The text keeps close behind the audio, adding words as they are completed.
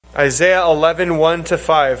Isaiah 11,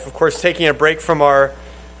 1-5. Of course, taking a break from our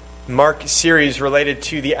Mark series related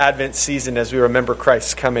to the Advent season as we remember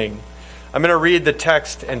Christ's coming. I'm going to read the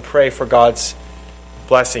text and pray for God's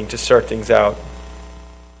blessing to start things out.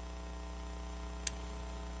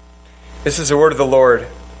 This is the word of the Lord.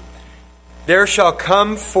 There shall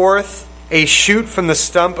come forth a shoot from the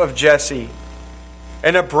stump of Jesse,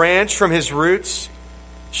 and a branch from his roots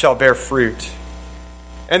shall bear fruit.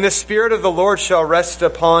 And the Spirit of the Lord shall rest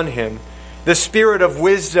upon him, the Spirit of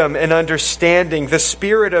wisdom and understanding, the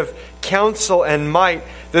Spirit of counsel and might,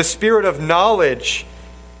 the Spirit of knowledge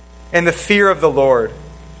and the fear of the Lord.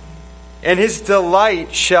 And his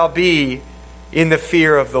delight shall be in the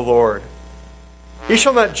fear of the Lord. He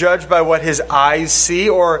shall not judge by what his eyes see,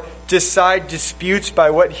 or decide disputes by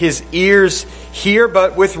what his ears hear,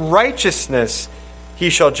 but with righteousness he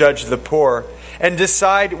shall judge the poor, and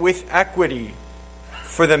decide with equity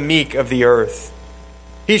for the meek of the earth.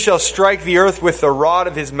 He shall strike the earth with the rod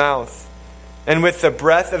of his mouth, and with the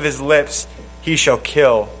breath of his lips he shall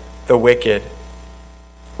kill the wicked.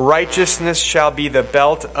 Righteousness shall be the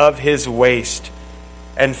belt of his waist,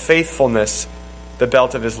 and faithfulness the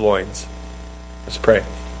belt of his loins. Let's pray.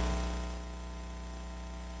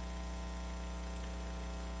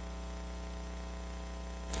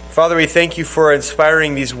 Father, we thank you for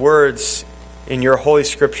inspiring these words in your holy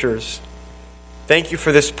scriptures. Thank you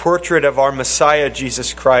for this portrait of our Messiah,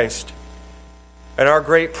 Jesus Christ. And our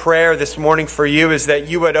great prayer this morning for you is that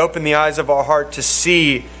you would open the eyes of our heart to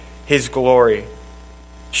see his glory.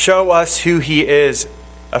 Show us who he is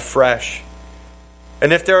afresh.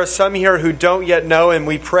 And if there are some here who don't yet know him,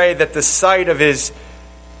 we pray that the sight of his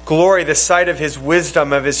glory, the sight of his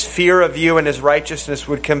wisdom, of his fear of you and his righteousness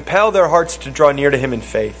would compel their hearts to draw near to him in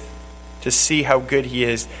faith, to see how good he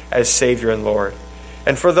is as Savior and Lord.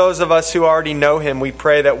 And for those of us who already know him, we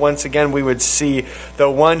pray that once again we would see the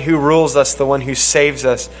one who rules us, the one who saves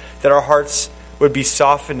us, that our hearts would be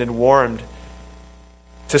softened and warmed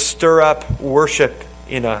to stir up worship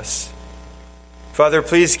in us. Father,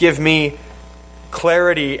 please give me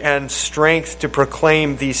clarity and strength to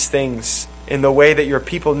proclaim these things in the way that your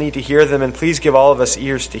people need to hear them, and please give all of us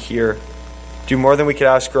ears to hear. Do more than we could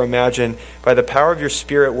ask or imagine by the power of your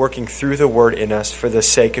Spirit working through the word in us for the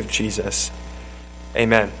sake of Jesus.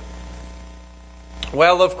 Amen.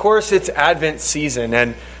 Well, of course, it's Advent season,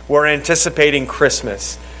 and we're anticipating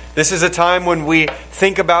Christmas. This is a time when we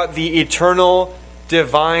think about the eternal,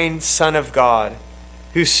 divine Son of God,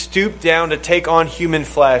 who stooped down to take on human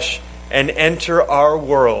flesh and enter our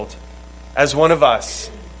world as one of us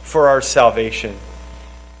for our salvation.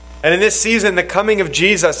 And in this season, the coming of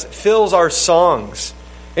Jesus fills our songs,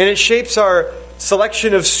 and it shapes our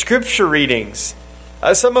selection of scripture readings.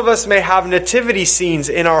 Some of us may have nativity scenes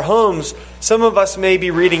in our homes. Some of us may be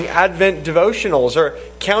reading Advent devotionals or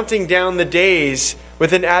counting down the days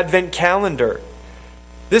with an Advent calendar.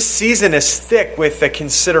 This season is thick with the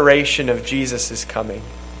consideration of Jesus' coming.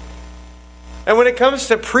 And when it comes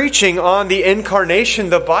to preaching on the incarnation,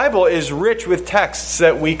 the Bible is rich with texts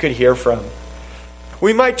that we could hear from.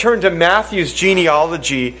 We might turn to Matthew's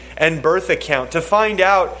genealogy and birth account to find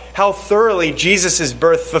out how thoroughly Jesus'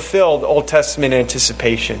 birth fulfilled Old Testament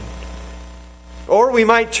anticipation. Or we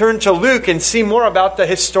might turn to Luke and see more about the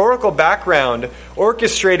historical background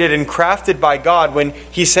orchestrated and crafted by God when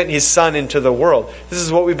he sent his Son into the world. This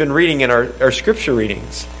is what we've been reading in our scripture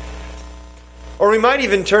readings. Or we might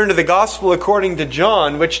even turn to the Gospel according to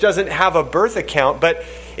John, which doesn't have a birth account, but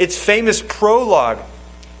its famous prologue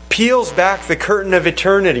peels back the curtain of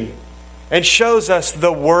eternity and shows us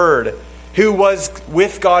the Word, who was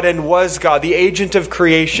with God and was God, the agent of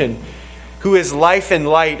creation, who is life and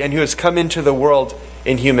light, and who has come into the world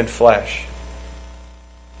in human flesh.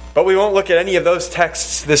 But we won't look at any of those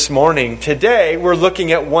texts this morning. Today, we're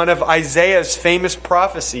looking at one of Isaiah's famous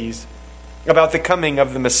prophecies about the coming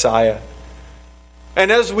of the Messiah.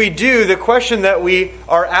 And as we do, the question that we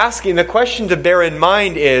are asking, the question to bear in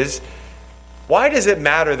mind is, why does it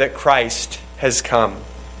matter that Christ has come?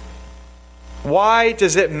 Why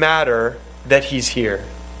does it matter that he's here?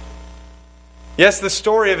 Yes, the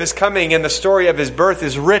story of his coming and the story of his birth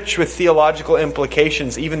is rich with theological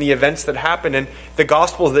implications, even the events that happen in the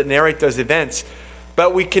Gospels that narrate those events.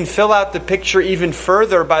 But we can fill out the picture even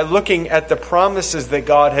further by looking at the promises that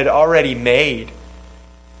God had already made,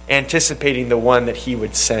 anticipating the one that he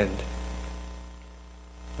would send.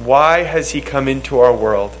 Why has he come into our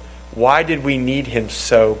world? Why did we need him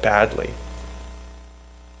so badly?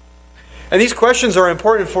 And these questions are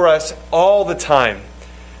important for us all the time.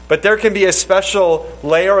 But there can be a special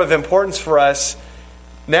layer of importance for us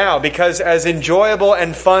now, because as enjoyable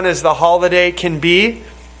and fun as the holiday can be,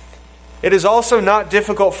 it is also not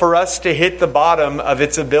difficult for us to hit the bottom of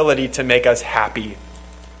its ability to make us happy.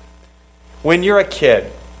 When you're a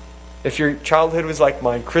kid, if your childhood was like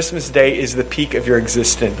mine, Christmas Day is the peak of your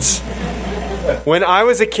existence. When I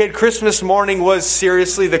was a kid, Christmas morning was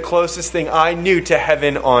seriously the closest thing I knew to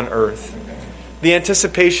heaven on earth. The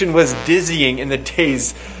anticipation was dizzying in the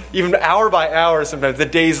days, even hour by hour sometimes, the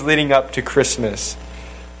days leading up to Christmas.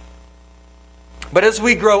 But as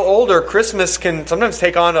we grow older, Christmas can sometimes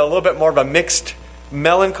take on a little bit more of a mixed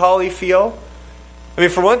melancholy feel. I mean,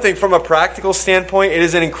 for one thing, from a practical standpoint, it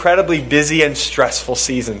is an incredibly busy and stressful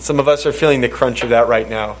season. Some of us are feeling the crunch of that right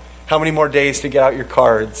now. How many more days to get out your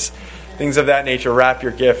cards? Things of that nature, wrap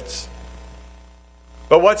your gifts.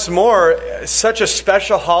 But what's more, such a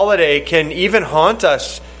special holiday can even haunt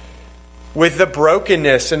us with the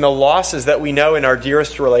brokenness and the losses that we know in our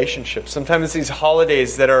dearest relationships. Sometimes it's these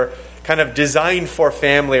holidays that are kind of designed for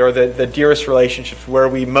family or the dearest relationships where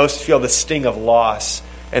we most feel the sting of loss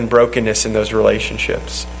and brokenness in those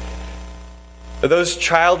relationships. But those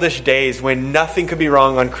childish days when nothing could be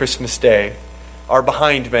wrong on Christmas Day are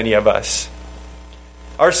behind many of us.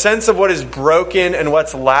 Our sense of what is broken and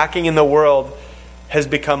what's lacking in the world has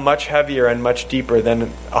become much heavier and much deeper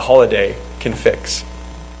than a holiday can fix.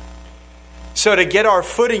 So to get our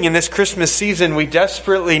footing in this Christmas season, we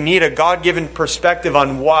desperately need a God-given perspective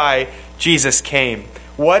on why Jesus came.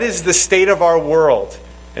 What is the state of our world?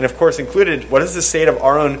 And of course included, what is the state of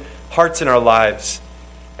our own hearts and our lives?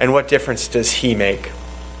 And what difference does He make?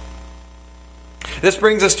 This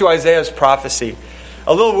brings us to Isaiah's prophecy.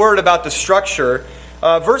 A little word about the structure.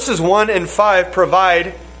 Verses 1 and 5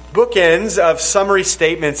 provide bookends of summary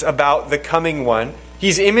statements about the coming one.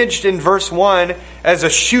 He's imaged in verse 1 as a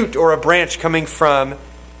shoot or a branch coming from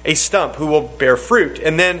a stump who will bear fruit.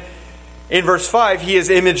 And then in verse 5, he is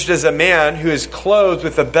imaged as a man who is clothed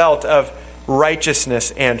with a belt of righteousness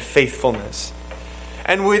and faithfulness.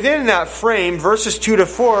 And within that frame, verses 2 to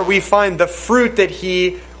 4, we find the fruit that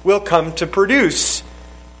he will come to produce.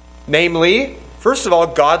 Namely, first of all,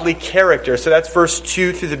 godly character. So that's verse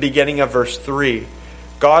 2 through the beginning of verse 3.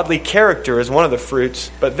 Godly character is one of the fruits.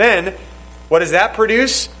 But then, what does that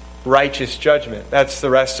produce? Righteous judgment. That's the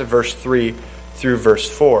rest of verse 3 through verse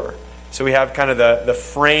 4. So we have kind of the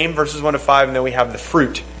frame, verses 1 to 5, and then we have the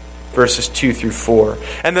fruit, verses 2 through 4.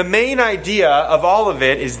 And the main idea of all of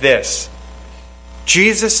it is this.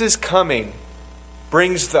 Jesus' coming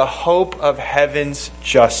brings the hope of heaven's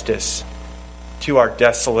justice to our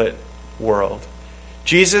desolate world.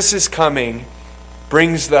 Jesus' coming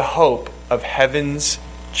brings the hope of heaven's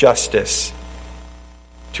justice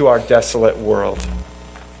to our desolate world.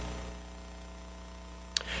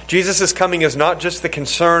 Jesus' coming is not just the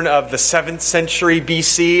concern of the 7th century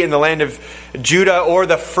BC in the land of Judah or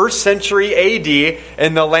the 1st century AD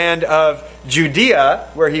in the land of Judea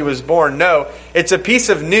where he was born. No, it's a piece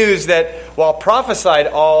of news that, while prophesied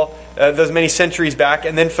all those many centuries back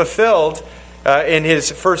and then fulfilled in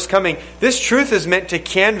his first coming, this truth is meant to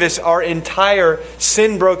canvas our entire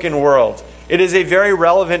sin-broken world. It is a very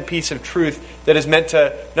relevant piece of truth that is meant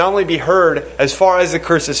to not only be heard as far as the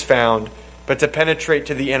curse is found, but to penetrate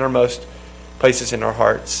to the innermost places in our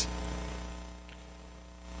hearts.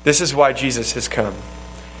 This is why Jesus has come.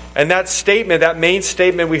 And that statement, that main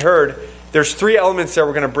statement we heard, there's 3 elements that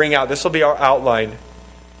we're going to bring out. This will be our outline.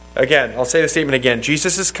 Again, I'll say the statement again.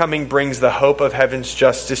 Jesus' coming brings the hope of heaven's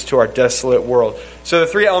justice to our desolate world. So the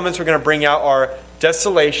 3 elements we're going to bring out are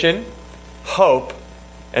desolation, hope,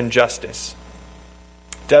 and justice.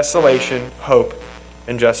 Desolation, hope,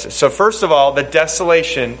 and justice. So first of all, the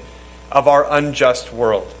desolation of our unjust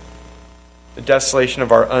world. The desolation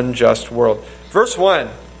of our unjust world. Verse 1,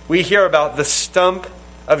 we hear about the stump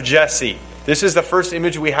of Jesse. This is the first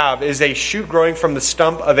image we have, is a shoot growing from the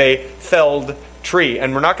stump of a felled tree.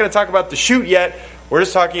 And we're not going to talk about the shoot yet. We're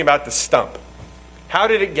just talking about the stump. How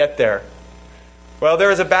did it get there? Well,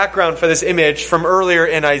 there is a background for this image from earlier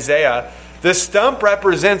in Isaiah. The stump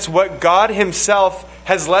represents what God Himself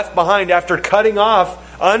has left behind after cutting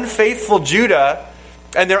off unfaithful Judah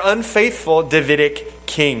and their unfaithful Davidic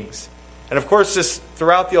kings. And of course, this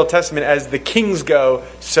throughout the Old Testament, as the kings go,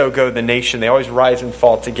 so go the nation. They always rise and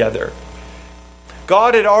fall together.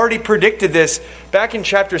 God had already predicted this back in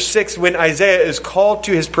chapter 6 when Isaiah is called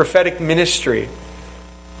to his prophetic ministry.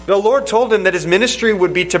 The Lord told him that his ministry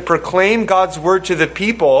would be to proclaim God's word to the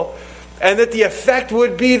people, and that the effect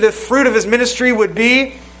would be, the fruit of his ministry would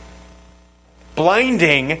be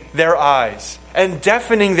blinding their eyes and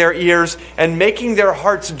deafening their ears and making their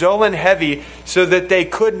hearts dull and heavy so that they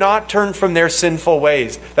could not turn from their sinful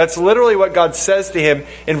ways. That's literally what God says to him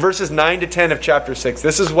in verses 9 to 10 of chapter 6.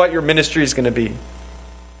 This is what your ministry is going to be.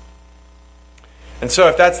 And so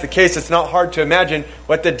if that's the case, it's not hard to imagine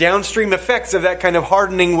what the downstream effects of that kind of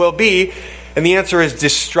hardening will be. And the answer is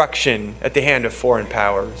destruction at the hand of foreign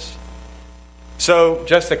powers. So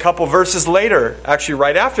just a couple verses later, actually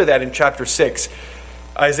right after that in chapter 6,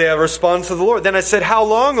 Isaiah responds to the Lord. Then I said, how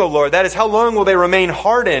long, O Lord? That is, how long will they remain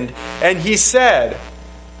hardened? And he said,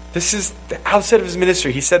 this is the outset of his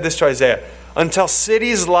ministry. He said this to Isaiah, until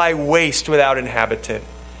cities lie waste without inhabitant,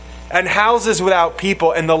 and houses without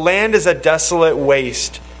people, and the land is a desolate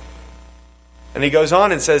waste. And he goes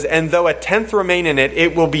on and says, and though a tenth remain in it,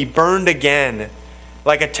 it will be burned again,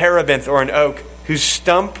 like a terebinth or an oak, whose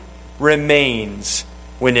stump remains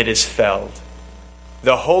when it is felled.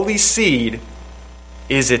 The holy seed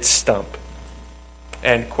is its stump.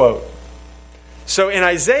 End quote. So in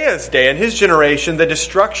Isaiah's day, in his generation, the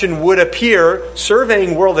destruction would appear,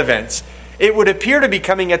 surveying world events, it would appear to be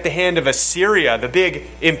coming at the hand of Assyria, the big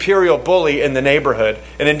imperial bully in the neighborhood.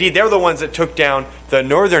 And indeed, they're the ones that took down the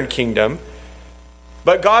northern kingdom.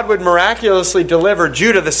 But God would miraculously deliver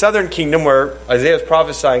Judah, the southern kingdom, where Isaiah is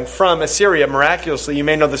prophesying, from Assyria. Miraculously, you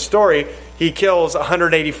may know the story. He kills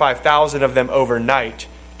 185,000 of them overnight,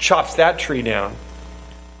 chops that tree down.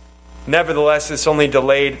 Nevertheless, this only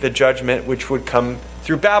delayed the judgment which would come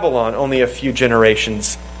through Babylon only a few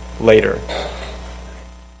generations later.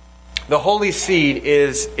 The holy seed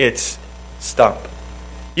is its stump.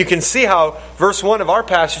 You can see how verse 1 of our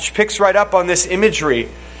passage picks right up on this imagery.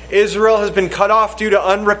 Israel has been cut off due to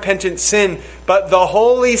unrepentant sin, but the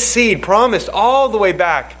holy seed promised all the way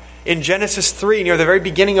back in Genesis 3, near the very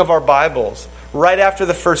beginning of our Bibles, right after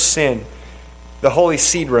the first sin, the holy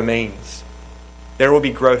seed remains. There will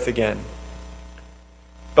be growth again.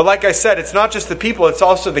 But like I said, it's not just the people, it's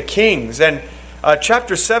also the kings. And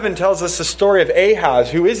chapter 7 tells us the story of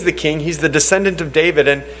Ahaz, who is the king. He's the descendant of David.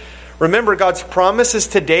 And remember God's promises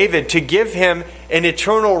to David to give him an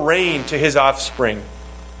eternal reign to his offspring.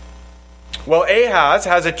 Well, Ahaz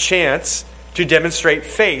has a chance to demonstrate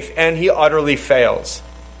faith, and he utterly fails,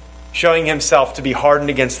 showing himself to be hardened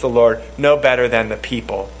against the Lord, no better than the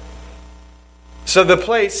people. So the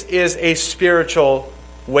place is a spiritual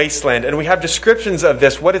wasteland, and we have descriptions of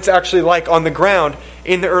this, what it's actually like on the ground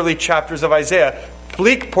in the early chapters of Isaiah.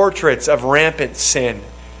 Bleak portraits of rampant sin.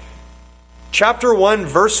 Chapter 1,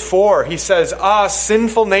 verse 4, he says, ah,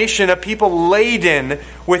 sinful nation, a people laden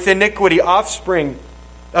with iniquity, offspring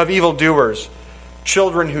of evildoers,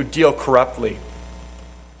 children who deal corruptly.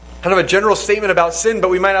 Kind of a general statement about sin, but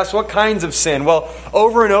we might ask, what kinds of sin? Well,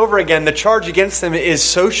 over and over again, the charge against them is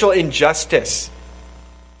social injustice.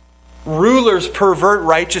 Rulers pervert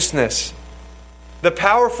righteousness. The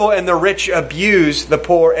powerful and the rich abuse the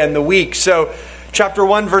poor and the weak. So, chapter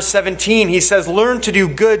 1, verse 17, he says, learn to do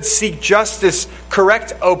good, seek justice,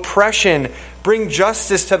 correct oppression, bring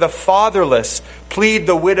justice to the fatherless, plead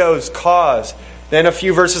the widow's cause. Then a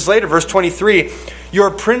few verses later, verse 23,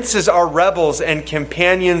 your princes are rebels and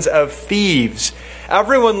companions of thieves.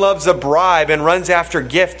 Everyone loves a bribe and runs after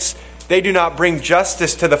gifts. They do not bring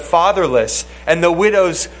justice to the fatherless, and the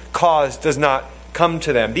widow's cause does not come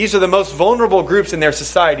to them. These are the most vulnerable groups in their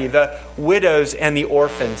society, the widows and the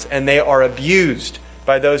orphans, and they are abused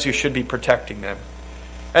by those who should be protecting them.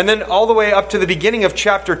 And then all the way up to the beginning of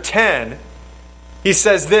chapter 10, he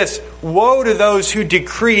says this, woe to those who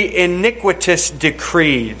decree iniquitous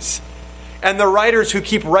decrees, and the writers who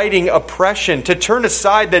keep writing oppression, to turn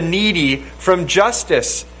aside the needy from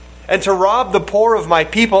justice, and to rob the poor of my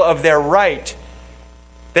people of their right,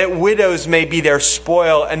 that widows may be their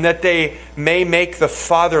spoil, and that they may make the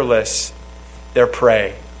fatherless their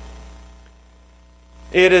prey.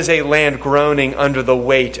 It is a land groaning under the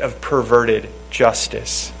weight of perverted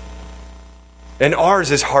justice. And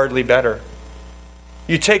ours is hardly better.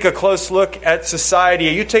 You take a close look at society,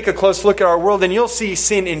 you take a close look at our world, and you'll see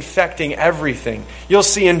sin infecting everything. You'll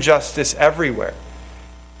see injustice everywhere.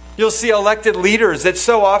 You'll see elected leaders that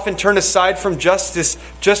so often turn aside from justice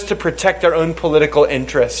just to protect their own political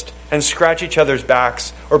interest and scratch each other's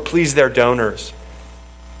backs or please their donors.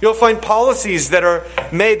 You'll find policies that are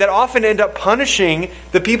made that often end up punishing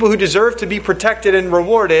the people who deserve to be protected and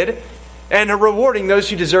rewarded, and rewarding those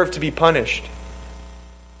who deserve to be punished.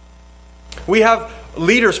 We have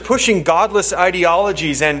leaders pushing godless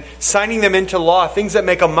ideologies and signing them into law, things that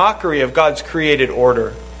make a mockery of God's created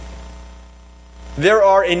order. There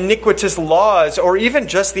are iniquitous laws, or even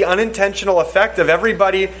just the unintentional effect of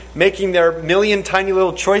everybody making their million tiny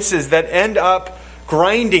little choices that end up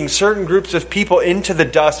grinding certain groups of people into the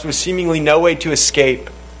dust with seemingly no way to escape.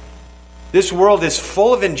 This world is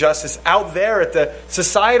full of injustice out there at the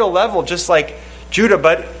societal level, just like Judah,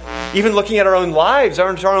 but even looking at our own lives,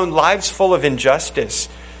 aren't our own lives full of injustice?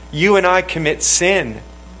 You and I commit sin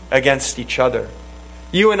against each other.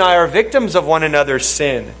 You and I are victims of one another's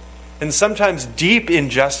sin, and sometimes deep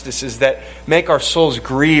injustices that make our souls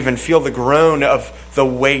grieve and feel the groan of the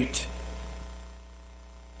weight.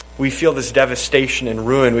 We feel this devastation and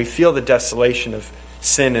ruin. We feel the desolation of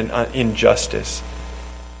sin and injustice.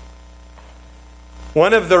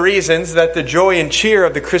 One of the reasons that the joy and cheer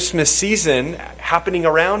of the Christmas season happening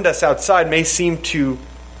around us outside may seem to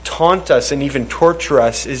taunt us and even torture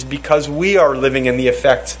us is because we are living in the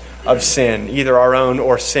effects of sin, either our own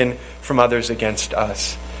or sin from others against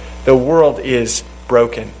us. The world is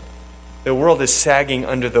broken. The world is sagging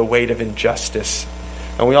under the weight of injustice,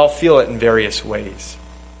 and we all feel it in various ways.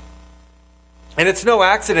 And it's no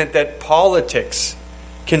accident that politics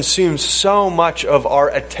consumes so much of our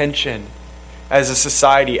attention as a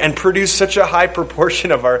society and produce such a high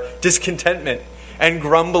proportion of our discontentment and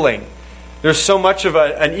grumbling. There's so much of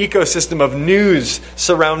an ecosystem of news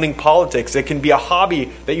surrounding politics. It can be a hobby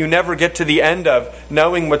that you never get to the end of,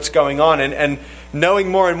 knowing what's going on. And knowing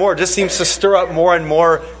more and more just seems to stir up more and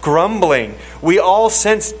more grumbling. We all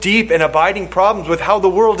sense deep and abiding problems with how the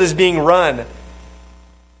world is being run.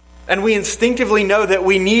 And we instinctively know that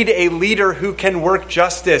we need a leader who can work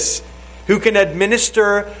justice, who can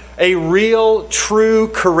administer a real, true,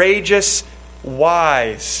 courageous,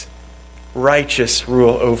 wise, righteous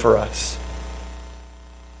rule over us.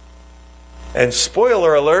 And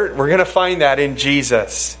spoiler alert, we're going to find that in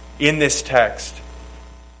Jesus, in this text.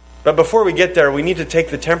 But before we get there, we need to take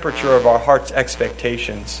the temperature of our heart's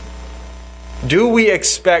expectations. Do we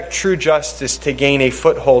expect true justice to gain a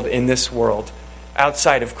foothold in this world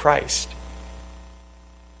outside of Christ?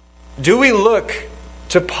 Do we look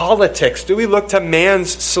to politics? Do we look to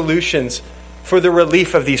man's solutions for the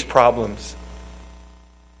relief of these problems?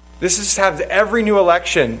 This is how every new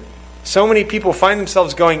election, so many people find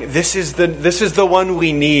themselves going, this is the one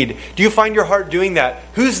we need. Do you find your heart doing that?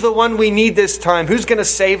 Who's the one we need this time? Who's going to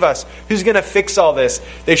save us? Who's going to fix all this?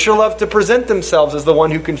 They sure love to present themselves as the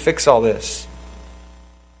one who can fix all this.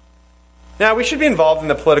 Now, we should be involved in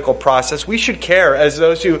the political process. We should care as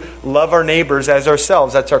those who love our neighbors as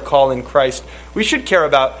ourselves. That's our call in Christ. We should care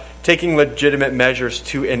about taking legitimate measures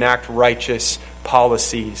to enact righteous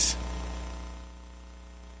policies.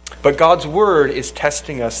 But God's Word is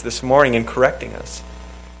testing us this morning and correcting us.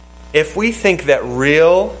 If we think that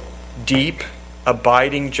real, deep,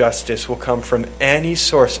 abiding justice will come from any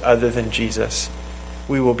source other than Jesus,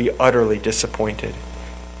 we will be utterly disappointed.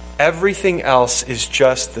 Everything else is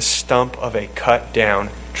just the stump of a cut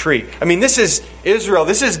down tree. I mean, this is Israel.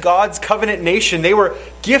 This is God's covenant nation. They were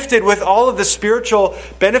gifted with all of the spiritual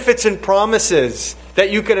benefits and promises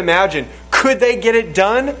that you could imagine. Could they get it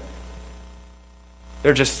done?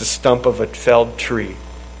 They're just the stump of a felled tree.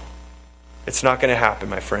 It's not going to happen,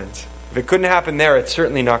 my friends. If it couldn't happen there, it's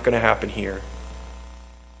certainly not going to happen here.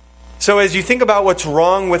 So as you think about what's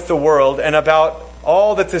wrong with the world and about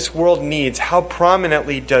all that this world needs, how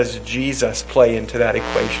prominently does Jesus play into that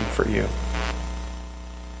equation for you?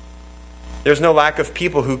 There's no lack of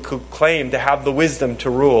people who claim to have the wisdom to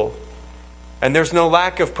rule. And there's no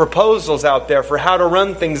lack of proposals out there for how to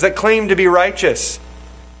run things that claim to be righteous.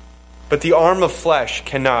 But the arm of flesh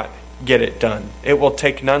cannot get it done. It will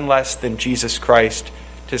take none less than Jesus Christ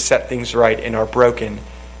to set things right in our broken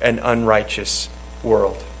and unrighteous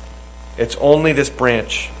world. It's only this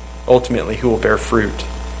branch ultimately who will bear fruit. To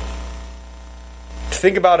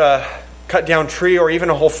think about a cut down tree or even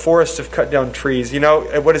a whole forest of cut down trees. You know,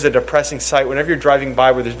 what is a depressing sight whenever you're driving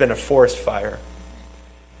by where there's been a forest fire.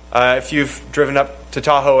 If you've driven up to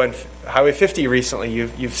Tahoe and Highway 50 recently,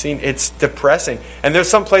 you've seen it's depressing. And there's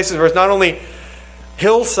some places where it's not only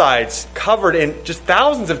hillsides covered in just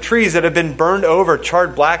thousands of trees that have been burned over,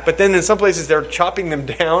 charred black, but then in some places they're chopping them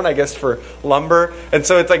down, I guess, for lumber. And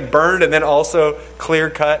so it's like burned and then also clear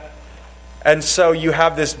cut. And so you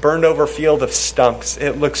have this burned over field of stumps.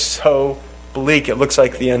 It looks so bleak. It looks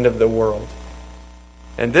like the end of the world.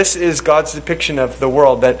 And this is God's depiction of the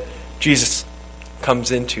world that Jesus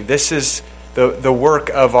comes into. This is the work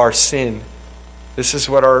of our sin. This is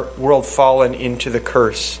what our world fallen into the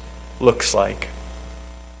curse looks like.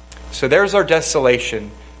 So there's our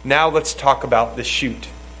desolation. Now let's talk about the shoot.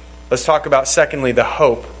 Let's talk about, secondly, the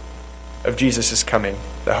hope of Jesus' coming.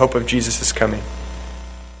 The hope of Jesus' coming.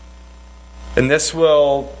 And this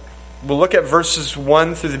we'll look at verses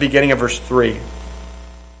 1 through the beginning of verse 3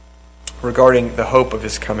 regarding the hope of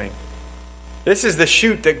his coming. This is the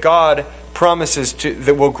shoot that God promises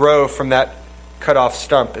that will grow from that cut off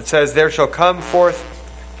stump. It says, "There shall come forth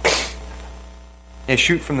a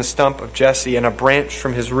shoot from the stump of Jesse, and a branch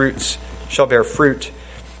from his roots shall bear fruit.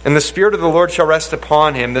 And the Spirit of the Lord shall rest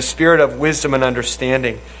upon him, the Spirit of wisdom and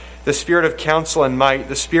understanding, the Spirit of counsel and might,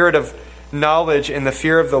 the Spirit of knowledge and the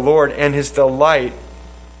fear of the Lord, and his delight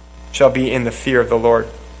shall be in the fear of the Lord.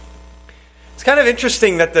 It's kind of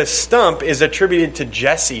interesting that the stump is attributed to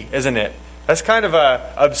Jesse, isn't it? That's kind of an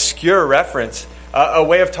obscure reference, a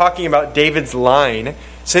way of talking about David's line,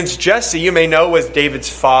 since Jesse, you may know, was David's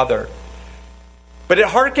father. But it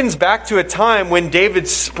harkens back to a time when David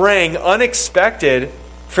sprang unexpected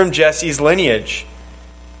from Jesse's lineage.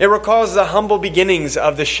 It recalls the humble beginnings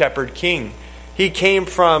of the shepherd king. He came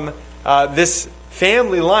from this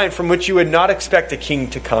family line from which you would not expect a king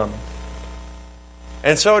to come.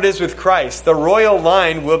 And so it is with Christ. The royal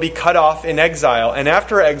line will be cut off in exile. And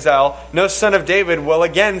after exile, no son of David will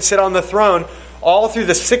again sit on the throne all through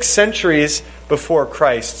the 6 centuries before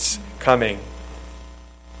Christ's coming.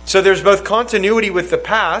 So there's both continuity with the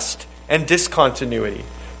past and discontinuity.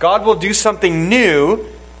 God will do something new,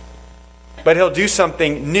 but he'll do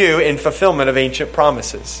something new in fulfillment of ancient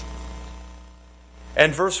promises.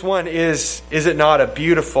 And verse 1 is it not a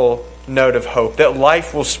beautiful note of hope that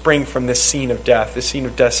life will spring from this scene of death, this scene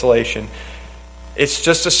of desolation? It's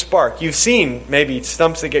just a spark. You've seen maybe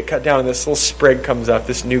stumps that get cut down and this little sprig comes up,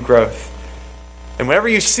 this new growth. And whenever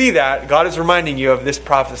you see that, God is reminding you of this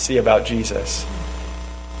prophecy about Jesus.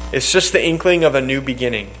 It's just the inkling of a new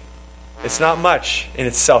beginning. It's not much in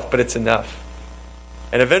itself, but it's enough.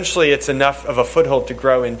 And eventually it's enough of a foothold to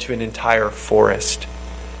grow into an entire forest.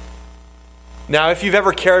 Now, if you've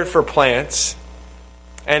ever cared for plants,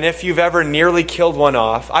 and if you've ever nearly killed one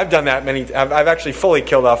off, I've done that I've actually fully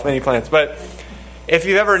killed off many plants, but if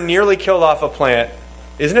you've ever nearly killed off a plant,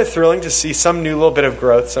 isn't it thrilling to see some new little bit of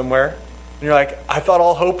growth somewhere? And you're like, I thought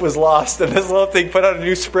all hope was lost, and this little thing put out a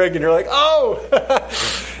new sprig, and you're like, oh,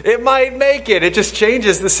 it might make it. It just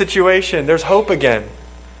changes the situation. There's hope again.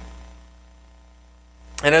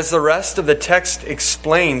 And as the rest of the text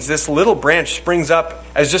explains, this little branch springs up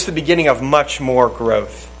as just the beginning of much more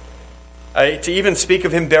growth. To even speak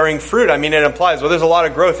of him bearing fruit, I mean, it implies, well, there's a lot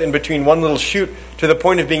of growth in between one little shoot to the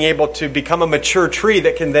point of being able to become a mature tree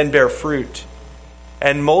that can then bear fruit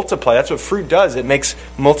and multiply. That's what fruit does. It makes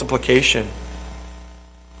multiplication.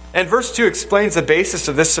 And verse 2 explains the basis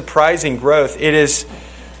of this surprising growth. It is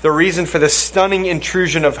the reason for the stunning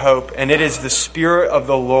intrusion of hope, and it is the Spirit of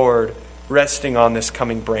the Lord resting on this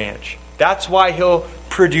coming branch. That's why he'll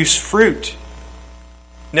produce fruit.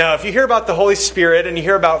 Now, if you hear about the Holy Spirit and you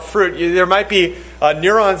hear about fruit, there might be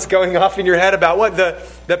neurons going off in your head about what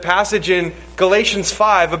the passage in Galatians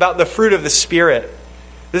 5 about the fruit of the Spirit.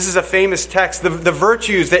 This is a famous text, the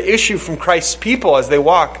virtues that issue from Christ's people as they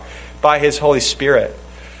walk by his Holy Spirit.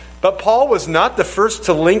 But Paul was not the first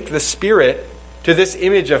to link the Spirit to this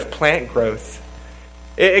image of plant growth.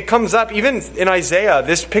 It comes up even in Isaiah,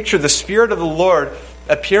 this picture, the Spirit of the Lord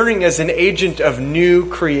appearing as an agent of new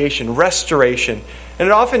creation, restoration. And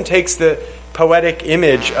it often takes the poetic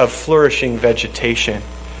image of flourishing vegetation.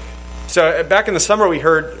 So back in the summer we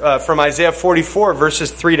heard from Isaiah 44,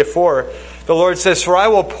 verses 3 to 4. The Lord says, "For I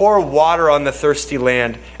will pour water on the thirsty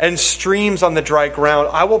land and streams on the dry ground.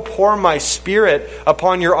 I will pour my Spirit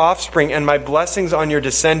upon your offspring and my blessings on your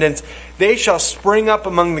descendants. They shall spring up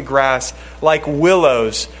among the grass like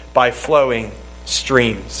willows by flowing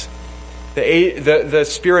streams." The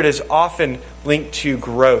Spirit is often linked to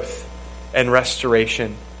growth and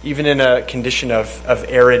restoration, even in a condition of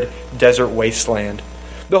arid desert wasteland.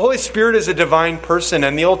 The Holy Spirit is a divine person,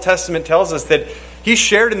 and the Old Testament tells us that he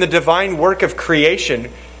shared in the divine work of creation.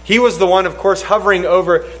 He was the one, of course, hovering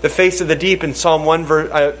over the face of the deep in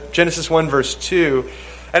Genesis 1, verse 2.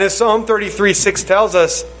 And as Psalm 33:6 tells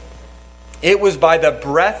us, it was by the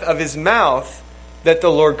breath of his mouth that the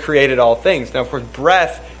Lord created all things. Now, of course,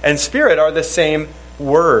 breath and spirit are the same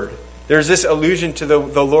word. There's this allusion to the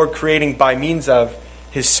Lord creating by means of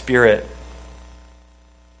his Spirit.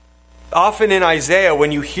 Often in Isaiah,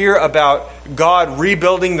 when you hear about God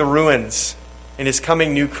rebuilding the ruins in his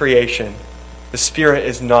coming new creation, the Spirit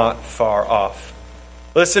is not far off.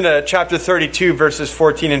 Listen to chapter 32, verses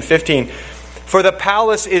 14 and 15. "For the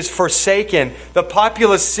palace is forsaken, the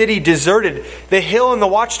populous city deserted. The hill and the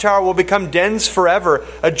watchtower will become dens forever,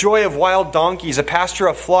 a joy of wild donkeys, a pasture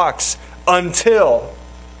of flocks, until..."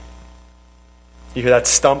 You hear that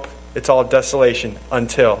stump? It's all desolation.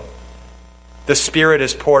 Until the Spirit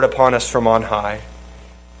is poured upon us from on high,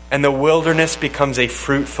 and the wilderness becomes a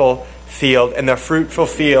fruitful field, and the fruitful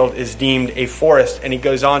field is deemed a forest. And he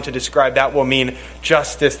goes on to describe that will mean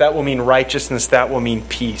justice, that will mean righteousness, that will mean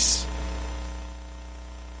peace.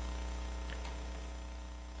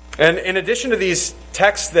 And in addition to these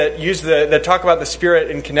texts that talk about the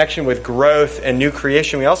Spirit in connection with growth and new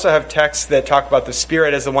creation, we also have texts that talk about the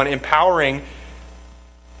Spirit as the one empowering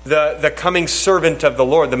the coming servant of the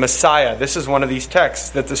Lord, the Messiah. This is one of these texts,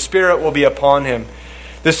 that the Spirit will be upon him.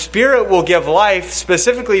 The Spirit will give life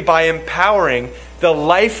specifically by empowering the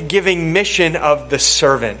life-giving mission of the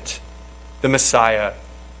servant, the Messiah.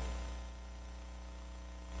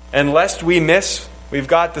 And lest we miss, we've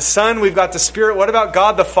got the Son, we've got the Spirit. What about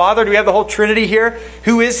God the Father? Do we have the whole Trinity here?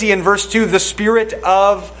 Who is He in verse 2? The Spirit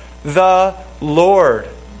of the Lord.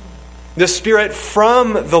 The Spirit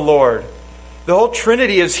from the Lord. The whole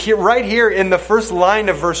Trinity is here, right here in the first line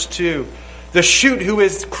of verse 2. The shoot, who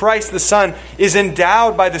is Christ the Son, is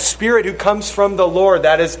endowed by the Spirit who comes from the Lord.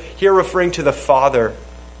 That is here referring to the Father.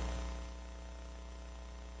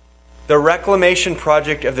 The reclamation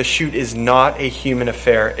project of the shoot is not a human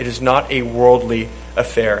affair. It is not a worldly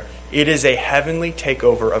affair. It is a heavenly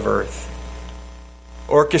takeover of earth,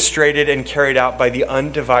 orchestrated and carried out by the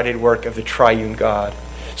undivided work of the triune God.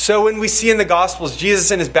 So when we see in the Gospels Jesus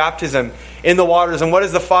in his baptism in the waters, and what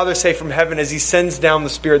does the Father say from heaven as he sends down the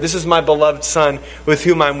Spirit? This is my beloved Son with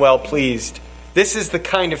whom I'm well pleased. This is the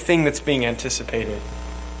kind of thing that's being anticipated.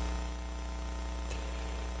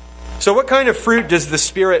 So what kind of fruit does the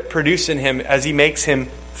Spirit produce in him as he makes him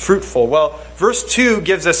fruitful? Well, verse 2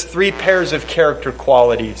 gives us 3 pairs of character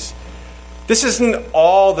qualities. This isn't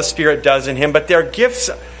all the Spirit does in him, but they're gifts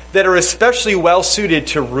that are especially well suited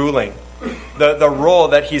to ruling, the role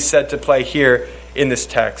that he's said to play here in this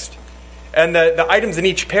text. And the items in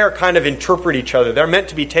each pair kind of interpret each other. They're meant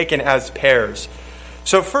to be taken as pairs.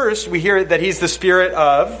 So first, we hear that he's the Spirit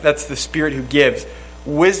of, that's the Spirit who gives,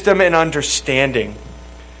 wisdom and understanding.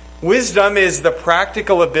 Wisdom is the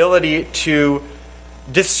practical ability to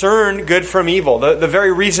discern good from evil. The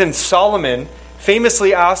very reason Solomon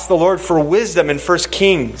famously asked the Lord for wisdom in 1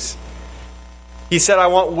 Kings. He said, I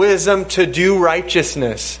want wisdom to do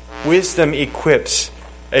righteousness. Wisdom equips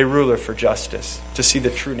a ruler for justice, to see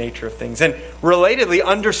the true nature of things. And relatedly,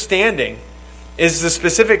 understanding is the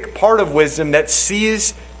specific part of wisdom that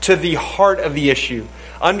sees to the heart of the issue.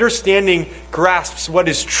 Understanding grasps what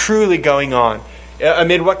is truly going on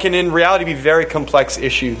amid what can in reality be very complex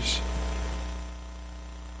issues.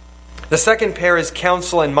 The second pair is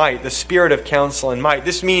counsel and might, the Spirit of counsel and might.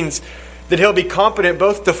 This means that he'll be competent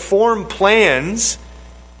both to form plans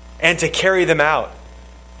and to carry them out.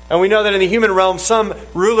 And we know that in the human realm, some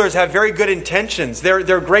rulers have very good intentions.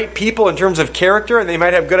 They're great people in terms of character, and they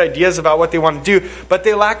might have good ideas about what they want to do, but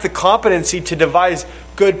they lack the competency to devise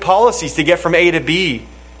good policies to get from A to B,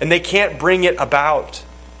 and they can't bring it about.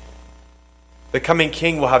 The coming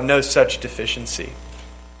king will have no such deficiency.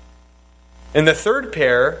 In the third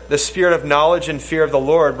pair, the Spirit of knowledge and fear of the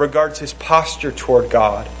Lord regards his posture toward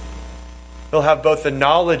God. He'll have both the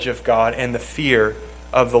knowledge of God and the fear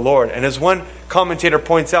of the Lord. And as one commentator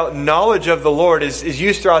points out, knowledge of the Lord is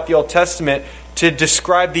used throughout the Old Testament to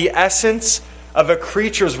describe the essence of a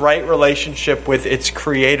creature's right relationship with its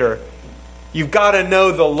Creator. You've got to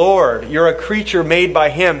know the Lord. You're a creature made by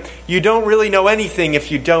Him. You don't really know anything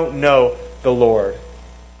if you don't know the Lord.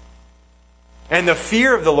 And the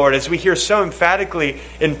fear of the Lord, as we hear so emphatically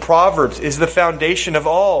in Proverbs, is the foundation of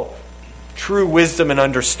all true wisdom and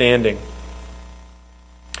understanding.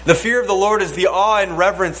 The fear of the Lord is the awe and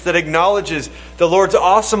reverence that acknowledges the Lord's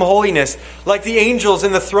awesome holiness, like the angels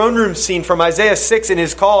in the throne room scene from Isaiah 6 in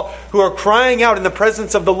his call, who are crying out in the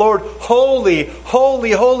presence of the Lord, holy,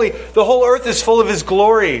 holy, holy. The whole earth is full of His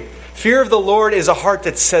glory. Fear of the Lord is a heart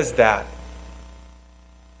that says that.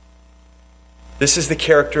 This is the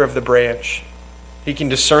character of the branch. He can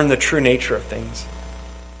discern the true nature of things.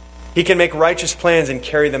 He can make righteous plans and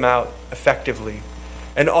carry them out effectively.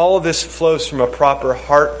 And all of this flows from a proper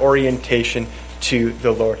heart orientation to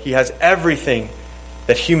the Lord. He has everything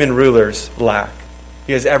that human rulers lack.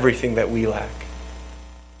 He has everything that we lack.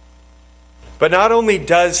 But not only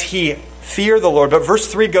does he fear the Lord, but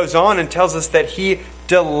verse 3 goes on and tells us that he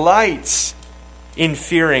delights in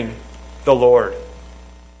fearing the Lord.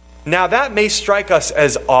 Now that may strike us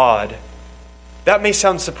as odd. That may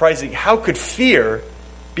sound surprising. How could fear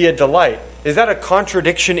be a delight? Is that a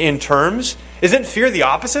contradiction in terms? Isn't fear the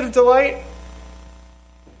opposite of delight?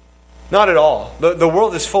 Not at all. The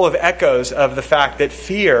world is full of echoes of the fact that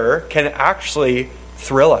fear can actually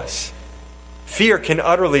thrill us. Fear can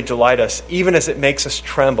utterly delight us, even as it makes us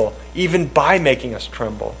tremble, even by making us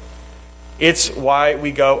tremble. It's why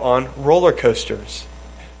we go on roller coasters.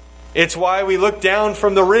 It's why we look down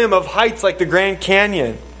from the rim of heights like the Grand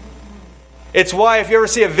Canyon. It's why if you ever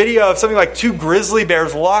see a video of something like 2 grizzly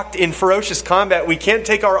bears locked in ferocious combat, we can't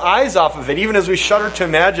take our eyes off of it, even as we shudder to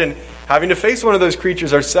imagine having to face one of those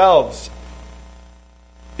creatures ourselves.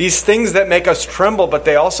 These things that make us tremble, but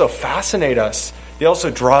they also fascinate us. They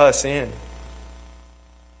also draw us in.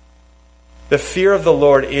 The fear of the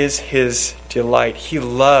Lord is his delight. He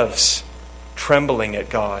loves trembling at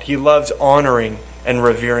God. He loves honoring and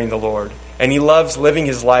revering the Lord. And he loves living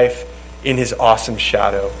his life in his awesome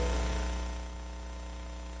shadow.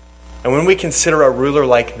 And when we consider a ruler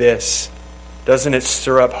like this, doesn't it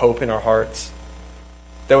stir up hope in our hearts?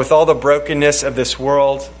 That with all the brokenness of this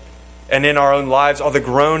world and in our own lives, all the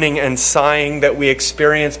groaning and sighing that we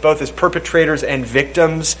experience, both as perpetrators and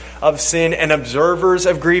victims of sin and observers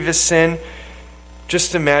of grievous sin,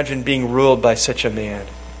 just imagine being ruled by such a man.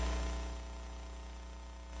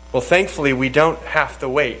 Well, thankfully, we don't have to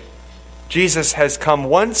wait. Jesus has come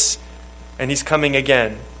once, and he's coming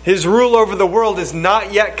again. His rule over the world is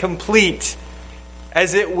not yet complete,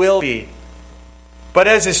 as it will be. But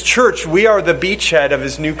as his church, we are the beachhead of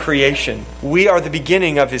his new creation. We are the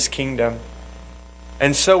beginning of his kingdom.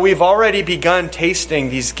 And so we've already begun tasting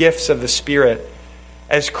these gifts of the Spirit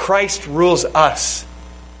as Christ rules us,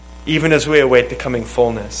 even as we await the coming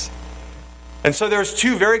fullness. And so there's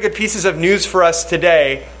two very good pieces of news for us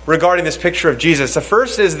today regarding this picture of Jesus. The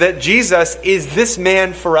first is that Jesus is this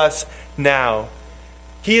man for us now.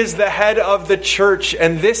 He is the head of the church,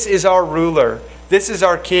 and this is our ruler. This is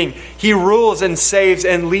our king. He rules and saves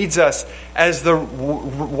and leads us as the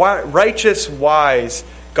righteous, wise,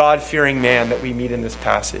 God-fearing man that we meet in this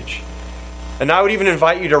passage. And I would even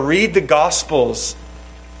invite you to read the Gospels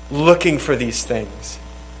looking for these things.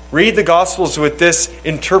 Read the Gospels with this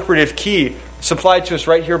interpretive key supplied to us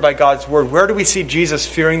right here by God's Word. Where do we see Jesus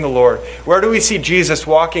fearing the Lord? Where do we see Jesus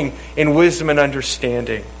walking in wisdom and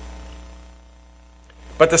understanding?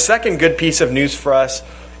 But the second good piece of news for us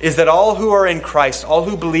is that all who are in Christ, all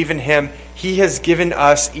who believe in him, he has given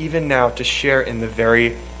us even now to share in the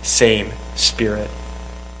very same Spirit.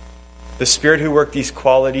 The Spirit who worked these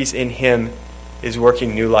qualities in him is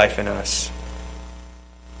working new life in us.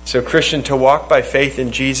 So, Christian, to walk by faith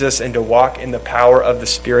in Jesus and to walk in the power of the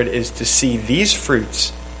Spirit is to see these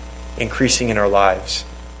fruits increasing in our lives.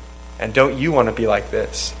 And don't you want to be like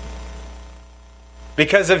this?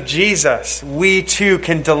 Because of Jesus, we too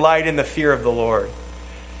can delight in the fear of the Lord.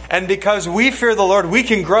 And because we fear the Lord, we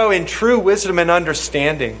can grow in true wisdom and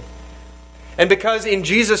understanding. And because in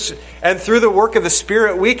Jesus and through the work of the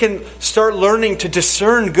Spirit, we can start learning to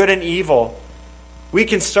discern good and evil. We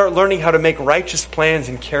can start learning how to make righteous plans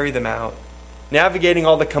and carry them out. Navigating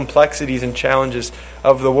all the complexities and challenges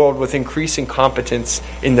of the world with increasing competence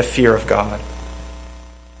in the fear of God.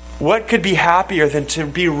 What could be happier than to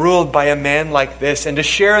be ruled by a man like this and to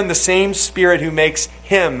share in the same Spirit who makes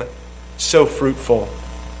him so fruitful?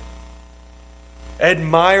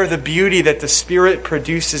 Admire the beauty that the Spirit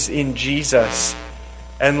produces in Jesus,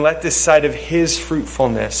 and let this sight of his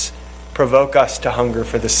fruitfulness provoke us to hunger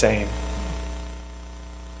for the same.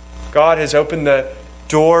 God has opened the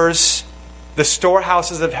doors, the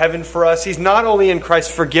storehouses of heaven for us. He's not only in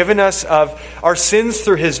Christ forgiven us of our sins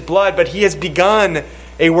through his blood, but he has begun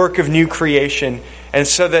a work of new creation, and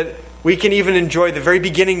so that we can even enjoy the very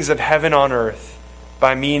beginnings of heaven on earth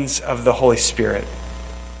by means of the Holy Spirit.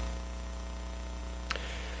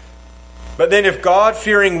 But then if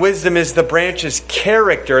God-fearing wisdom is the branch's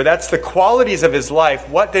character, that's the qualities of his life,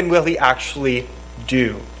 what then will he actually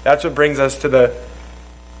do? That's what brings us to the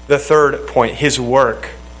third point, his work.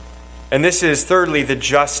 And this is, thirdly, the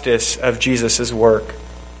justice of Jesus' work.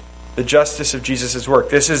 The justice of Jesus' work.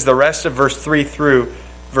 This is the rest of verse 3 through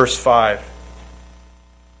verse 5.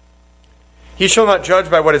 He shall not judge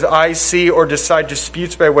by what his eyes see, or decide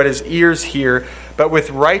disputes by what his ears hear, but with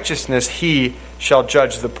righteousness he shall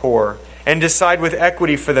judge the poor, and decide with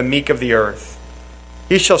equity for the meek of the earth.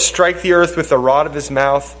 He shall strike the earth with the rod of his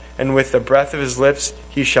mouth, and with the breath of his lips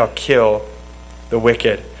he shall kill the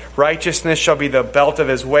wicked. Righteousness shall be the belt of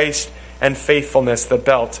his waist, and faithfulness the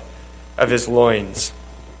belt of his loins.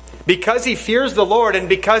 Because he fears the Lord, and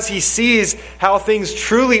because he sees how things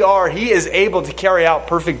truly are, he is able to carry out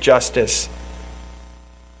perfect justice.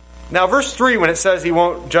 Now, verse 3, when it says he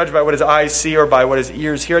won't judge by what his eyes see or by what his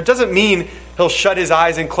ears hear, it doesn't mean he'll shut his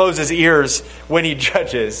eyes and close his ears when he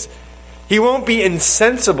judges. He won't be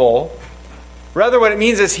insensible. Rather, what it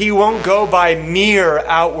means is he won't go by mere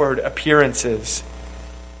outward appearances.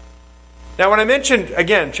 Now, when I mentioned,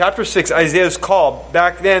 again, chapter 6, Isaiah's call,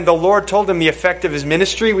 back then the Lord told him the effect of his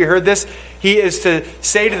ministry. We heard this. He is to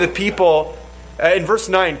say to the people, in verse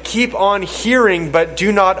 9, keep on hearing, but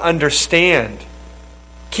do not understand.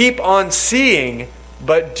 Keep on seeing,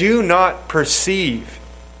 but do not perceive.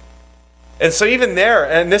 And so even there,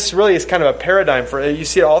 and this really is kind of a paradigm for it, you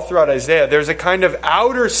see it all throughout Isaiah, there's a kind of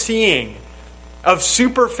outer seeing, of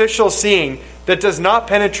superficial seeing, that does not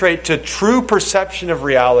penetrate to true perception of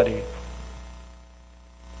reality.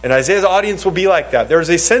 And Isaiah's audience will be like that. There is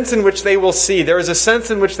a sense in which they will see. There is a sense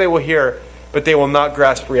in which they will hear, but they will not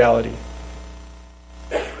grasp reality.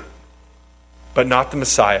 But not the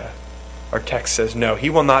Messiah. Our text says no. He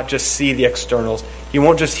will not just see the externals. He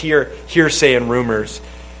won't just hear hearsay and rumors.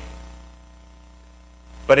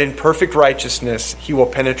 But in perfect righteousness, he will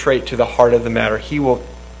penetrate to the heart of the matter. He will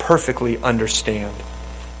perfectly understand.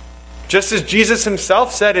 Just as Jesus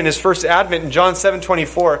himself said in his first advent in John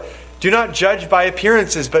 7:24, do not judge by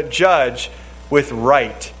appearances, but judge with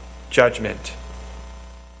right judgment.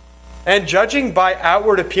 And judging by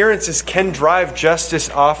outward appearances can drive justice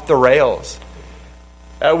off the rails.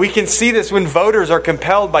 We can see this when voters are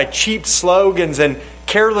compelled by cheap slogans and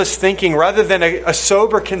careless thinking rather than a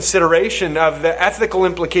sober consideration of the ethical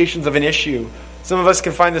implications of an issue. Some of us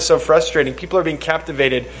can find this so frustrating. People are being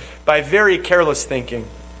captivated by very careless thinking.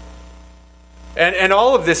 And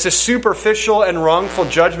all of this superficial and wrongful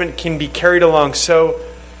judgment can be carried along so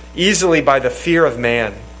easily by the fear of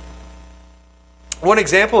man. One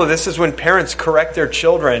example of this is when parents correct their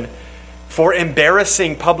children for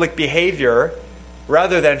embarrassing public behavior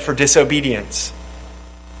rather than for disobedience.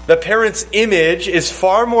 The parent's image is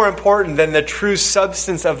far more important than the true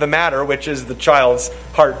substance of the matter, which is the child's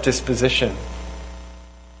heart disposition.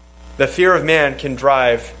 The fear of man can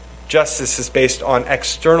drive justice is based on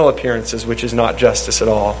external appearances, which is not justice at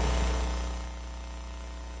all.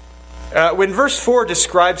 When verse 4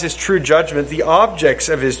 describes his true judgment, the objects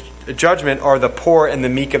of his judgment are the poor and the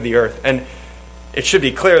meek of the earth. And it should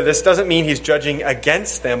be clear, this doesn't mean he's judging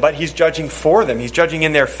against them, but he's judging for them. He's judging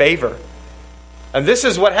in their favor. And this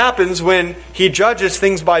is what happens when he judges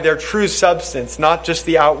things by their true substance, not just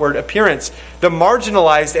the outward appearance. The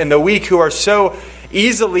marginalized and the weak who are so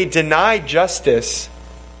easily denied justice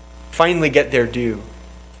finally get their due.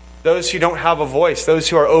 Those who don't have a voice, those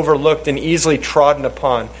who are overlooked and easily trodden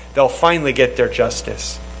upon, they'll finally get their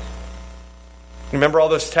justice. Remember all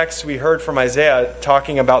those texts we heard from Isaiah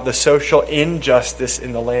talking about the social injustice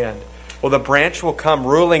in the land? Well, the branch will come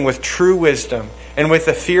ruling with true wisdom and with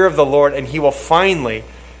the fear of the Lord, and he will finally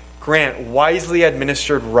grant wisely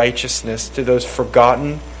administered righteousness to those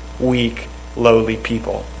forgotten, weak, lowly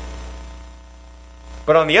people.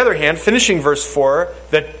 But on the other hand, finishing verse 4,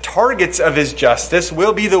 the targets of his justice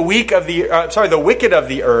will be the wicked of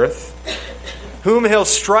the earth, whom he'll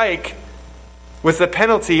strike with the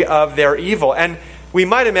penalty of their evil. And we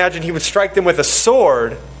might imagine he would strike them with a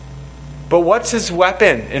sword, but what's his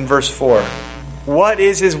weapon in verse 4? What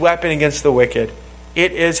is his weapon against the wicked?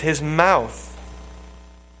 It is his mouth.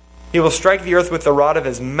 He will strike the earth with the rod of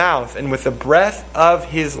his mouth, and with the breath of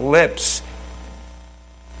his lips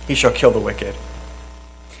he shall kill the wicked.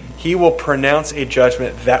 He will pronounce a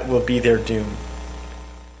judgment that will be their doom.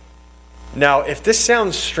 Now, if this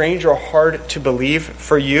sounds strange or hard to believe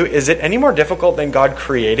for you, is it any more difficult than God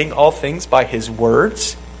creating all things by his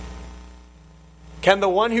words? Can the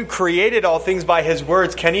one who created all things by his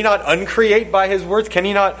words, can he not uncreate by his words? Can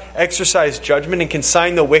he not exercise judgment and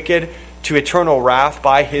consign the wicked to eternal wrath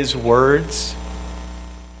by his words?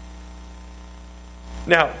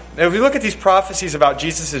 Now, if we look at these prophecies about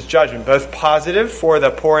Jesus' judgment, both positive for the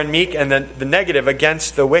poor and meek and then the negative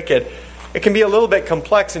against the wicked, it can be a little bit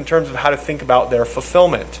complex in terms of how to think about their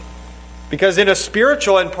fulfillment. Because in a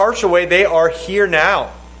spiritual and partial way, they are here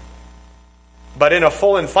now. But in a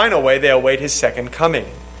full and final way, they await his second coming.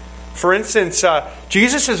 For instance,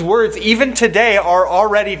 Jesus' words, even today, are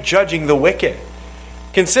already judging the wicked.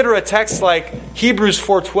 Consider a text like Hebrews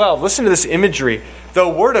 4:12. Listen to this imagery. The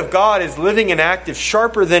word of God is living and active,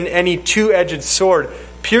 sharper than any two-edged sword,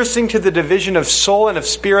 piercing to the division of soul and of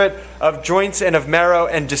spirit, of joints and of marrow,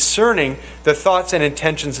 and discerning the thoughts and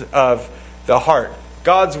intentions of the heart.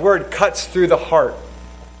 God's word cuts through the heart.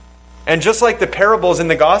 And just like the parables in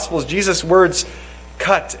the Gospels, Jesus' words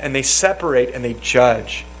cut and they separate and they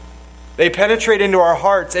judge. They penetrate into our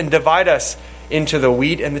hearts and divide us into the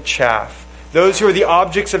wheat and the chaff. Those who are the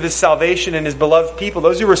objects of his salvation and his beloved people,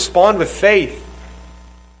 those who respond with faith,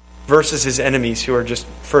 versus his enemies who are just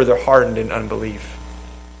further hardened in unbelief.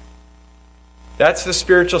 That's the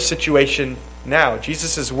spiritual situation now.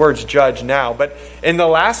 Jesus' words judge now. But in the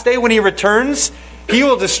last day when he returns, he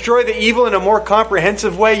will destroy the evil in a more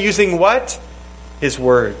comprehensive way using what? His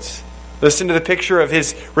words. Listen to the picture of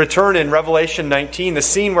his return in Revelation 19, the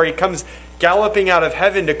scene where he comes galloping out of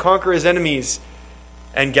heaven to conquer his enemies.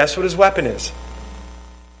 And guess what his weapon is?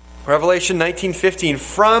 Revelation 19:15,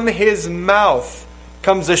 from his mouth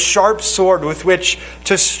comes a sharp sword with which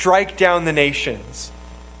to strike down the nations,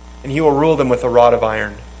 and he will rule them with a rod of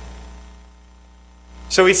iron.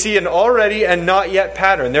 So we see an already and not yet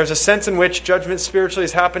pattern. There's a sense in which judgment spiritually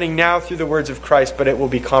is happening now through the words of Christ, but it will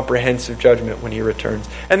be comprehensive judgment when he returns.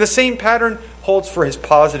 And the same pattern holds for his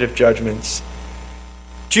positive judgments.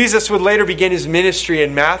 Jesus would later begin his ministry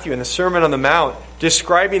in Matthew in the Sermon on the Mount,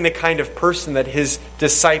 describing the kind of person that his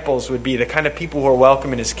disciples would be, the kind of people who are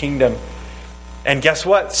welcome in his kingdom. And guess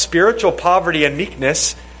what? Spiritual poverty and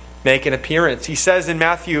meekness make an appearance. He says in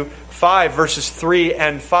Matthew 5, verses 3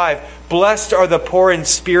 and 5, "Blessed are the poor in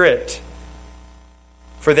spirit,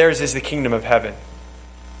 for theirs is the kingdom of heaven.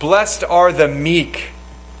 Blessed are the meek,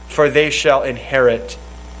 for they shall inherit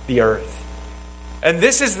the earth." And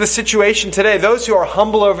this is the situation today. Those who are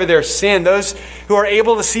humble over their sin, those who are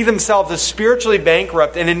able to see themselves as spiritually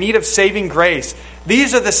bankrupt and in need of saving grace,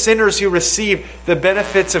 these are the sinners who receive the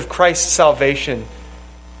benefits of Christ's salvation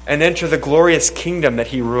and enter the glorious kingdom that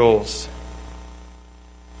he rules.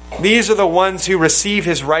 These are the ones who receive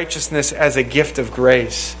his righteousness as a gift of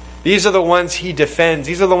grace. These are the ones he defends.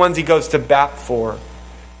 These are the ones he goes to bat for.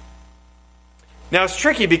 Now it's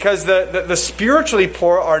tricky because the spiritually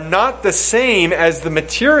poor are not the same as the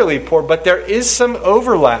materially poor, but there is some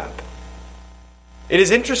overlap. It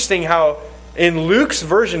is interesting how in Luke's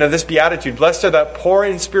version of this beatitude, blessed are the poor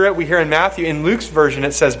in spirit, we hear in Matthew, in Luke's version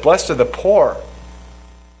it says, blessed are the poor.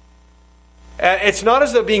 It's not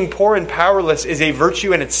as though being poor and powerless is a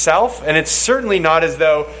virtue in itself, and it's certainly not as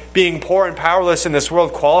though being poor and powerless in this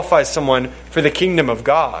world qualifies someone for the kingdom of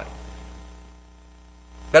God.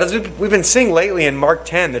 But as we've been seeing lately in Mark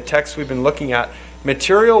 10, the text we've been looking at,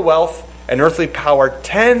 material wealth and earthly power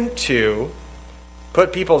tend to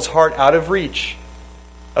put people's heart out of reach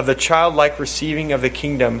of the childlike receiving of the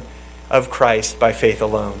kingdom of Christ by faith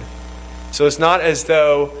alone. So it's not as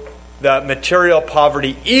though the material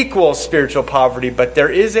poverty equals spiritual poverty, but there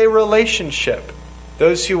is a relationship.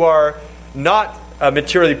 Those who are not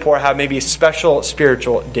materially poor have maybe a special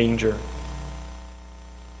spiritual danger.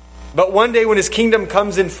 But one day when his kingdom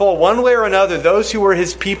comes in full, one way or another, those who were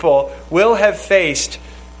his people will have faced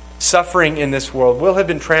suffering in this world, will have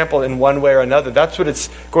been trampled in one way or another. That's what it's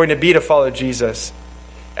going to be to follow Jesus.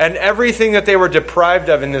 And everything that they were deprived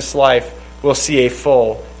of in this life will see a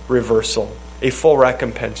full reversal, a full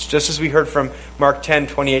recompense, just as we heard from Mark 10,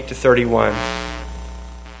 28 to 31.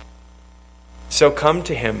 So come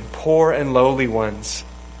to him, poor and lowly ones,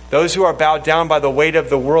 those who are bowed down by the weight of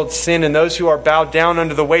the world's sin, and those who are bowed down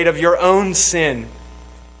under the weight of your own sin.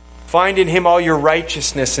 Find in him all your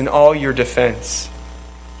righteousness and all your defense.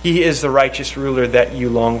 He is the righteous ruler that you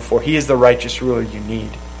long for. He is the righteous ruler you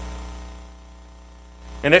need.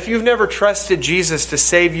 And if you've never trusted Jesus to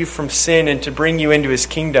save you from sin and to bring you into his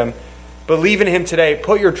kingdom, believe in him today.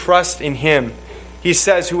 Put your trust in him. He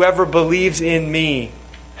says, whoever believes in me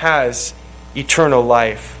has eternal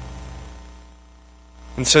life.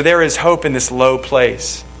 And so there is hope in this low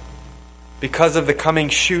place. Because of the coming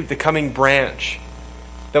shoot, the coming branch,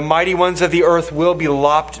 the mighty ones of the earth will be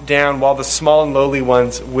lopped down, while the small and lowly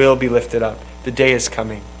ones will be lifted up. The day is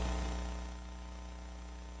coming.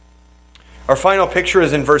 Our final picture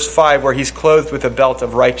is in verse 5, where he's clothed with a belt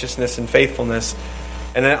of righteousness and faithfulness.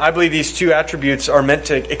 And I believe these two attributes are meant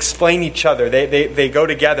to explain each other. They go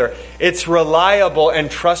together. It's reliable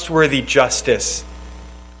and trustworthy justice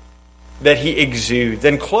that he exudes.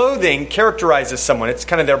 And clothing characterizes someone. It's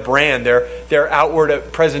kind of their brand, their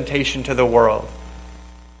outward presentation to the world.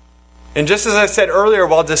 And just as I said earlier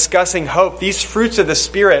while discussing hope, these fruits of the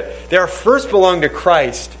Spirit, they are first belong to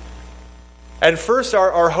Christ. And first,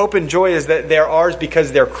 our hope and joy is that they're ours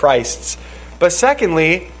because they're Christ's. But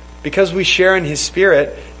secondly, because we share in his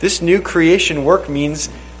Spirit, this new creation work means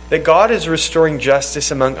that God is restoring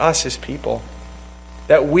justice among us, his people.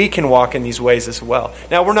 That we can walk in these ways as well.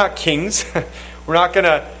 Now, we're not kings. We're not going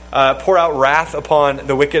to pour out wrath upon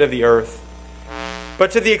the wicked of the earth.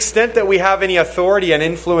 But to the extent that we have any authority and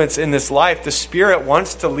influence in this life, the Spirit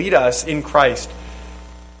wants to lead us in Christ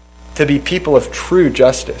to be people of true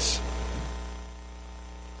justice.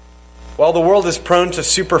 While the world is prone to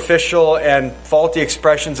superficial and faulty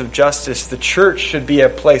expressions of justice, the church should be a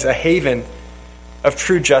place, a haven of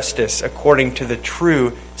true justice according to the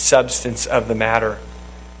true substance of the matter.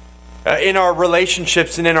 In our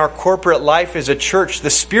relationships and in our corporate life as a church,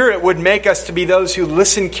 the Spirit would make us to be those who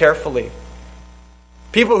listen carefully.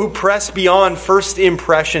 People who press beyond first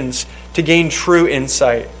impressions to gain true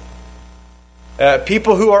insight.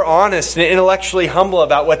 People who are honest and intellectually humble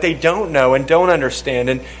about what they don't know and don't understand.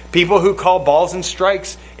 And people who call balls and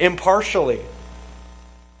strikes impartially.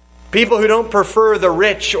 People who don't prefer the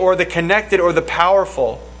rich or the connected or the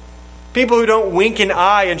powerful. People who don't wink an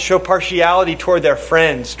eye and show partiality toward their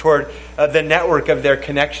friends, toward the network of their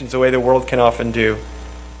connections, the way the world can often do.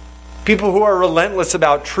 People who are relentless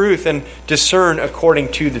about truth and discern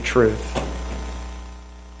according to the truth.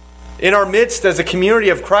 In our midst, as a community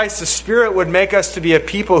of Christ, the Spirit would make us to be a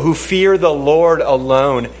people who fear the Lord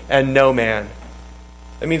alone and no man.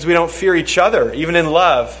 That means we don't fear each other, even in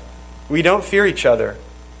love. We don't fear each other.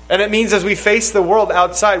 And it means as we face the world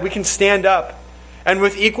outside, we can stand up and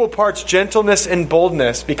with equal parts gentleness and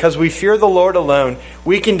boldness, because we fear the Lord alone,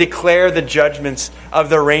 we can declare the judgments of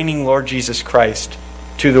the reigning Lord Jesus Christ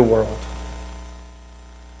to the world.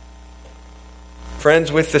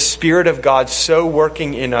 Friends, with the Spirit of God so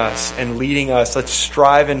working in us and leading us, let's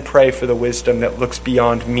strive and pray for the wisdom that looks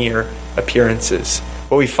beyond mere appearances,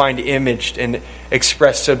 what we find imaged and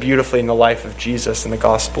expressed so beautifully in the life of Jesus in the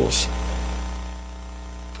Gospels.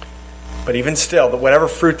 But even still, whatever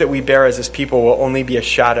fruit that we bear as His people will only be a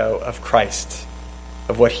shadow of Christ,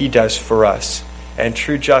 of what He does for us. And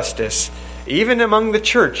true justice, even among the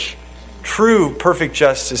church, true perfect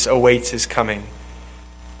justice awaits His coming.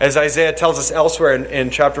 As Isaiah tells us elsewhere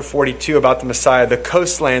in chapter 42 about the Messiah, the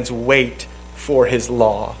coastlands wait for His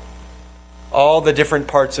law. All the different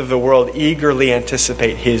parts of the world eagerly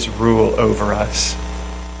anticipate His rule over us.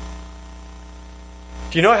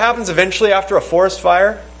 Do you know what happens eventually after a forest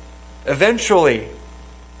fire? Eventually,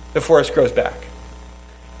 the forest grows back.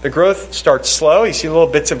 The growth starts slow. You see little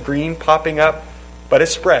bits of green popping up, but it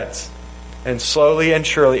spreads. And slowly and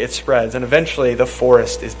surely it spreads. And eventually the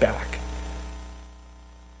forest is back.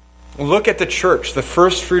 Look at the church, the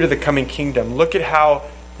first fruit of the coming kingdom. Look at how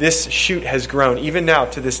this shoot has grown, even now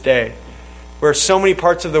to this day, where so many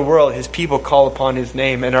parts of the world His people call upon His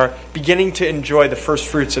name and are beginning to enjoy the first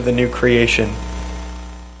fruits of the new creation.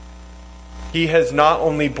 He has not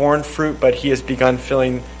only borne fruit, but He has begun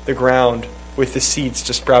filling the ground with the seeds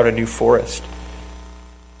to sprout a new forest.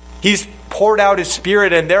 He's poured out His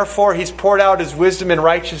Spirit, and therefore He's poured out His wisdom and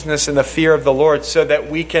righteousness and the fear of the Lord, so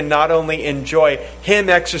that we can not only enjoy Him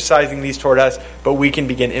exercising these toward us, but we can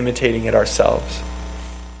begin imitating it ourselves.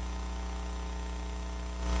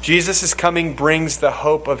 Jesus' coming brings the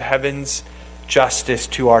hope of heaven's justice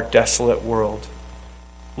to our desolate world.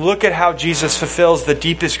 Look at how Jesus fulfills the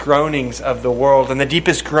deepest groanings of the world and the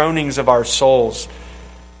deepest groanings of our souls.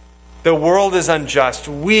 The world is unjust.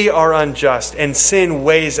 We are unjust, and sin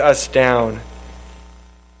weighs us down.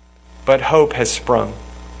 But hope has sprung.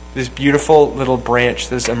 This beautiful little branch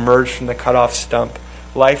that has emerged from the cut-off stump.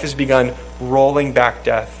 Life has begun rolling back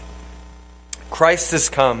death. Christ has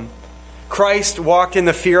come. Christ walked in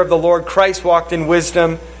the fear of the Lord. Christ walked in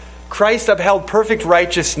wisdom. Christ upheld perfect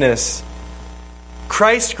righteousness.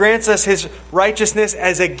 Christ grants us His righteousness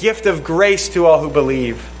as a gift of grace to all who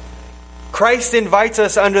believe. Christ invites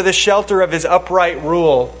us under the shelter of His upright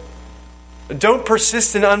rule. Don't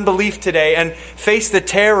persist in unbelief today and face the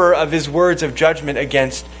terror of His words of judgment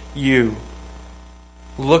against you.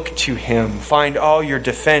 Look to Him. Find all your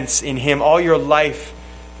defense in Him, all your life,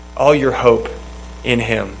 all your hope in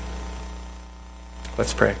Him.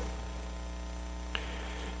 Let's pray.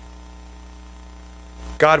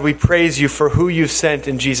 God, we praise You for who You sent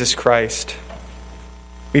in Jesus Christ.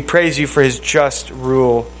 We praise You for His just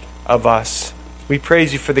rule of us. We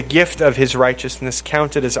praise You for the gift of His righteousness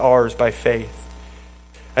counted as ours by faith.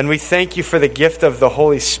 And we thank You for the gift of the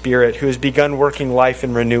Holy Spirit who has begun working life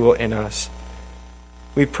and renewal in us.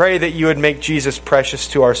 We pray that You would make Jesus precious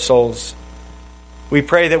to our souls. We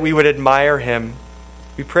pray that we would admire Him.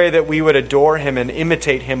 We pray that we would adore Him and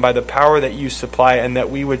imitate Him by the power that You supply, and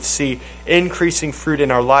that we would see increasing fruit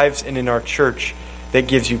in our lives and in our church that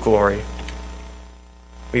gives You glory.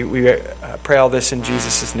 We pray all this in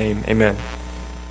Jesus' name. Amen.